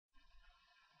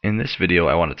this video,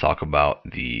 I want to talk about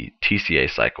the Tca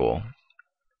cycle,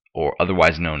 or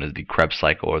otherwise known as the Krebs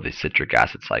cycle or the citric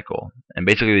acid cycle, and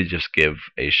basically just give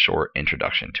a short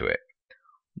introduction to it.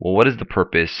 Well, what is the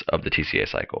purpose of the Tca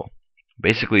cycle?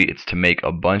 Basically, it's to make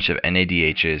a bunch of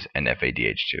NADHs and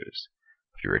FADH2s.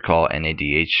 If you recall,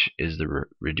 NADH is the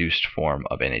reduced form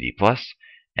of NAD+,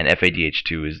 and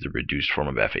FADH2 is the reduced form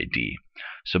of FAD.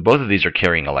 So both of these are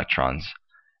carrying electrons,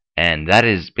 and that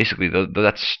is basically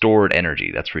that's stored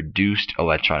energy. That's reduced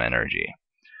electron energy.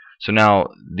 So now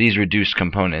these reduced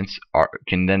components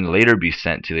can then later be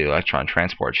sent to the electron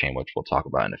transport chain, which we'll talk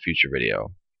about in a future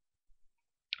video,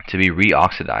 to be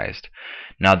reoxidized.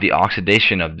 Now the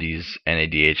oxidation of these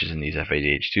NADHs and these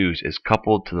FADH2s is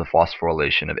coupled to the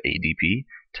phosphorylation of ADP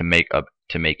to make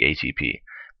ATP.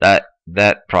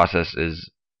 That process is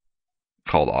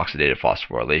called oxidative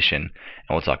phosphorylation, and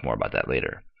we'll talk more about that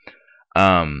later.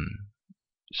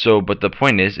 But the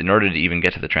point is, in order to even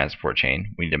get to the transport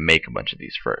chain, we need to make a bunch of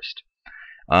these first.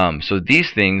 So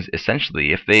these things,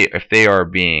 essentially, if the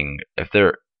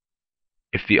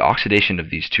oxidation of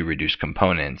these two reduced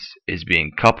components is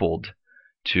being coupled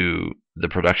to the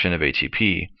production of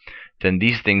ATP, then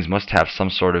these things must have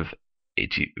some sort of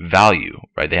value,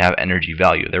 right? They have energy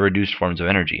value. They're reduced forms of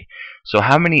energy. So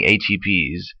how many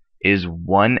ATPs is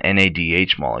one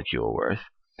NADH molecule worth,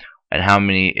 and how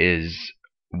many is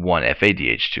one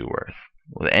FADH2 worth?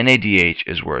 Well, the NADH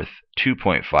is worth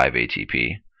 2.5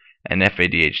 ATP, and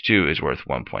FADH2 is worth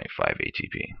 1.5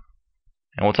 ATP.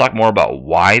 And we'll talk more about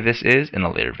why this is in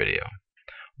a later video.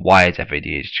 Why is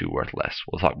FADH2 worth less?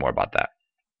 We'll talk more about that.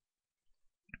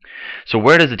 So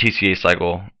where does the Tca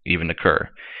cycle even occur?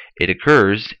 It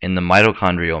occurs in the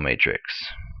mitochondrial matrix.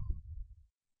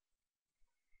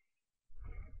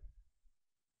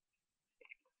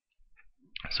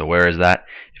 So where is that?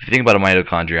 If you think about a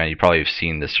mitochondria, you probably have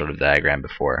seen this sort of diagram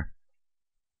before.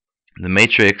 The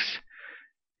matrix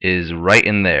is right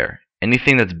in there.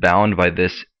 Anything that's bound by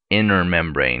this inner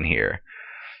membrane here.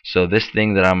 So this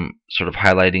thing that I'm sort of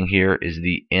highlighting here is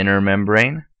the inner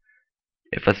membrane.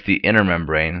 If that's the inner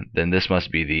membrane, then this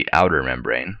must be the outer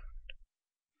membrane.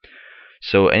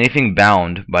 So anything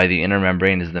bound by the inner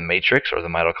membrane is the matrix, or the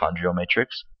mitochondrial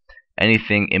matrix.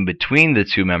 Anything in between the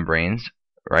two membranes,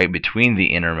 right between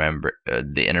the inner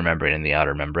membrane and the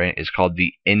outer membrane, is called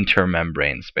the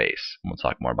intermembrane space. We'll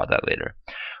talk more about that later.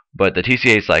 But the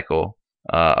Tca cycle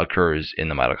occurs in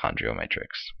the mitochondrial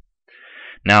matrix.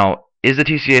 Now, is the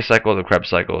Tca cycle, the Krebs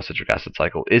cycle, citric acid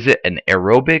cycle, is it an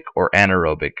aerobic or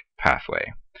anaerobic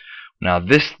pathway? Now,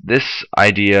 this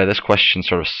question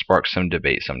sort of sparks some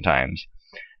debate sometimes,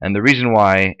 and the reason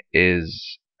why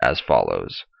is as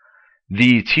follows.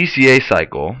 The Tca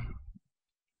cycle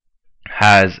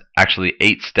has actually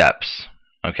 8 steps.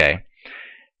 Okay.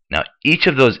 Now, each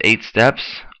of those 8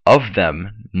 steps,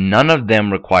 none of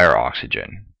them require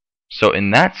oxygen. So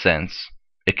in that sense,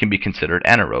 it can be considered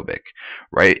anaerobic,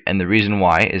 right? And the reason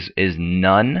why is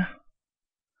none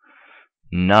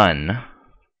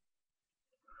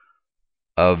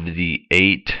of the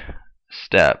 8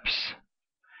 steps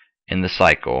in the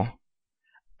cycle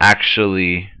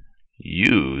actually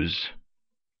use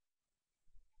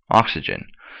oxygen.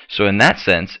 So in that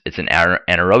sense, it's an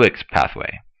anaerobic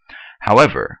pathway.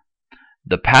 However,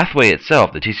 the pathway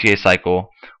itself, the Tca cycle,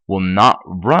 will not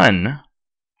run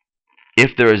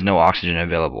if there is no oxygen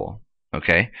available.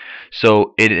 Okay?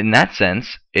 So in that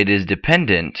sense, it is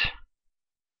dependent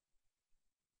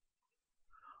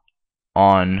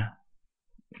on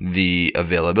the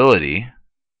availability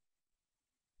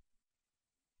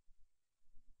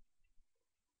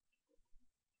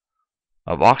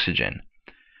of oxygen.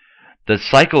 The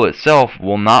cycle itself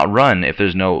will not run if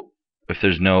there's no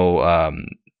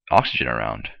oxygen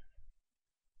around.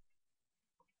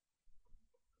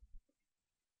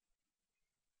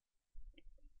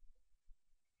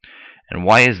 And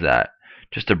why is that?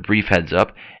 Just a brief heads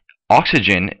up.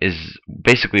 Oxygen is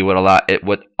basically what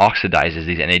oxidizes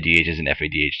these NADHs and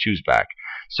FADH2s back.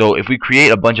 So if we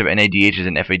create a bunch of NADHs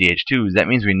and FADH2s, that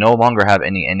means we no longer have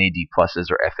any NAD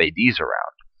pluses or FADs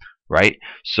around, right?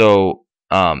 So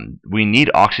we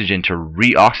need oxygen to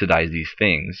reoxidize these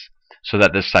things so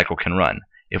that this cycle can run.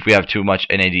 If we have too much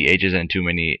NADHs and too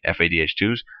many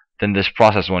FADH2s, then this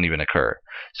process won't even occur.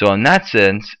 So in that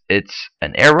sense, it's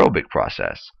an aerobic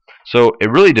process. So it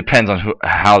really depends on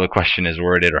how the question is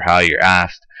worded or how you're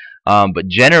asked. But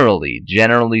generally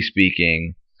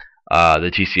speaking,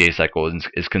 the Tca cycle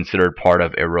is considered part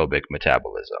of aerobic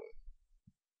metabolism.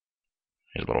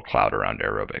 There's a little cloud around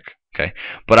aerobic. Okay,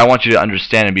 but I want you to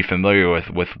understand and be familiar with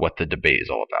what the debate is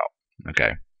all about.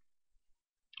 Okay,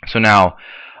 so now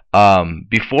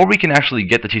before we can actually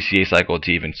get the Tca cycle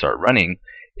to even start running,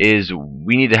 is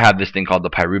we need to have this thing called the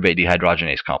pyruvate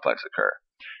dehydrogenase complex occur.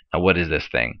 Now, what is this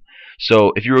thing?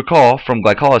 So, if you recall, from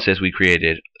glycolysis, we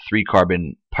created 3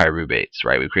 carbon pyruvates,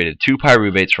 right? We created 2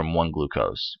 pyruvates from 1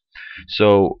 glucose.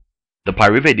 So, the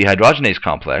pyruvate dehydrogenase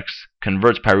complex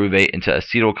converts pyruvate into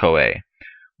acetyl-CoA,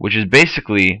 which is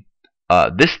basically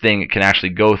this thing can actually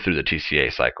go through the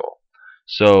Tca cycle.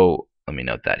 So, let me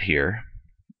note that here.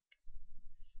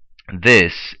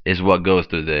 This is what goes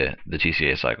through the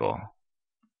Tca cycle.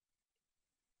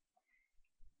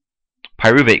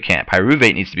 Pyruvate can't.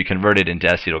 Pyruvate needs to be converted into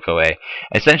acetyl-CoA.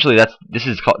 Essentially, this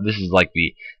is like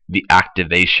the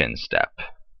activation step.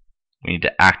 We need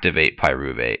to activate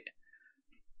pyruvate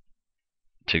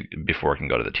before it can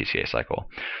go to the Tca cycle.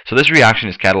 So this reaction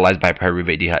is catalyzed by the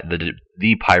pyruvate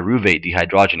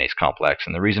dehydrogenase complex,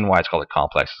 and the reason why it's called a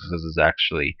complex is because there's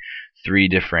actually 3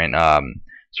 different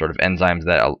sort of enzymes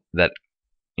that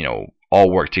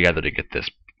all work together to get this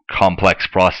complex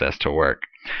process to work.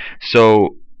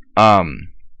 So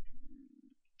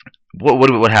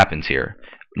what happens here?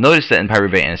 Notice that in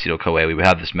pyruvate and acetyl-CoA we would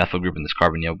have this methyl group and this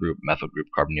carbonyl group,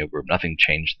 carbonyl group. Nothing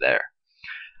changed there.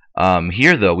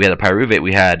 Here, though, we had a pyruvate.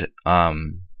 We had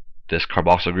this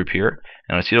carboxyl group here,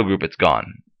 and an acetyl group. It's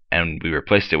gone, and we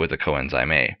replaced it with a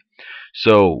coenzyme A.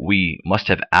 So we must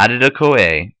have added a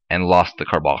CoA and lost the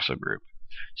carboxyl group.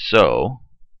 So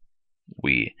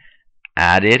we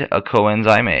added a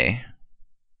coenzyme A,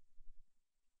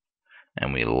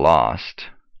 and we lost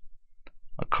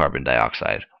a carbon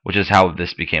dioxide, which is how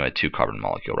this became a 2-carbon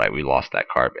molecule, right? We lost that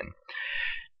carbon.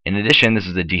 In addition, this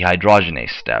is the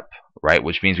dehydrogenase step, right?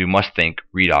 Which means we must think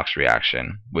redox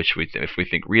reaction. Which if we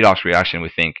think redox reaction, we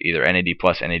think either NAD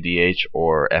plus NADH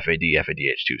or FAD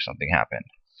FADH2. Something happened.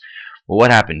 Well,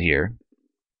 what happened here?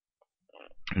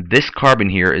 This carbon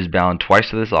here is bound twice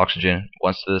to this oxygen,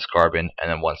 once to this carbon, and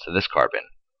then once to this carbon.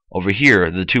 Over here,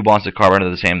 the 2 bonds to carbon are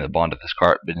the same. The bond to this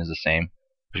carbon is the same.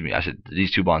 Excuse me, I said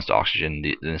these 2 bonds to oxygen,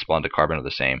 this bond to carbon are the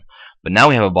same. But now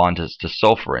we have a bond to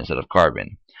sulfur instead of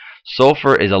carbon.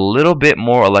 Sulfur is a little bit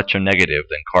more electronegative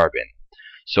than carbon.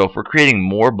 So if we're creating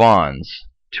more bonds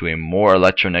to a more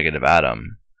electronegative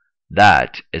atom,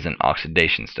 that is an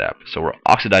oxidation step. So we're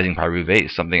oxidizing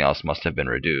pyruvate, something else must have been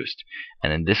reduced.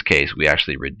 And in this case, we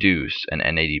actually reduce an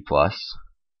NAD plus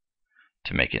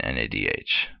to make an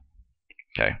NADH.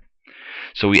 Okay.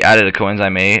 So we added a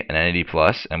coenzyme A, an NAD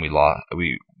plus, and we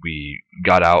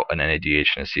got out an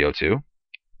NADH and a CO2.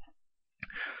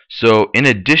 So in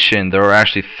addition, there are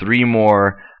actually 3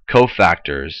 more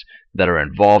cofactors that are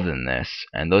involved in this,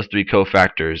 and those 3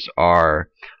 cofactors are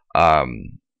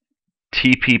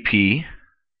TPP,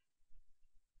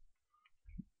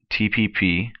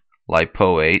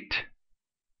 lipoate,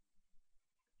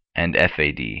 and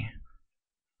FAD.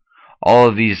 All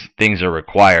of these things are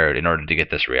required in order to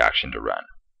get this reaction to run.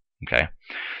 Okay,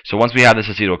 so once we have this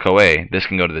acetyl-CoA, this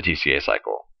can go to the Tca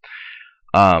cycle.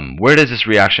 Where does this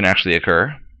reaction actually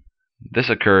occur?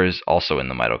 This occurs also in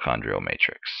the mitochondrial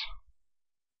matrix.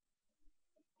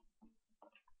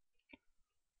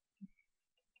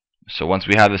 So once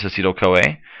we have this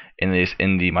acetyl-CoA in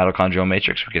the mitochondrial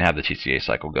matrix, we can have the Tca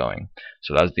cycle going.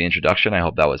 So that was the introduction. I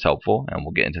hope that was helpful, and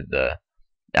we'll get into the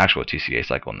actual Tca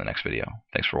cycle in the next video.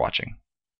 Thanks for watching.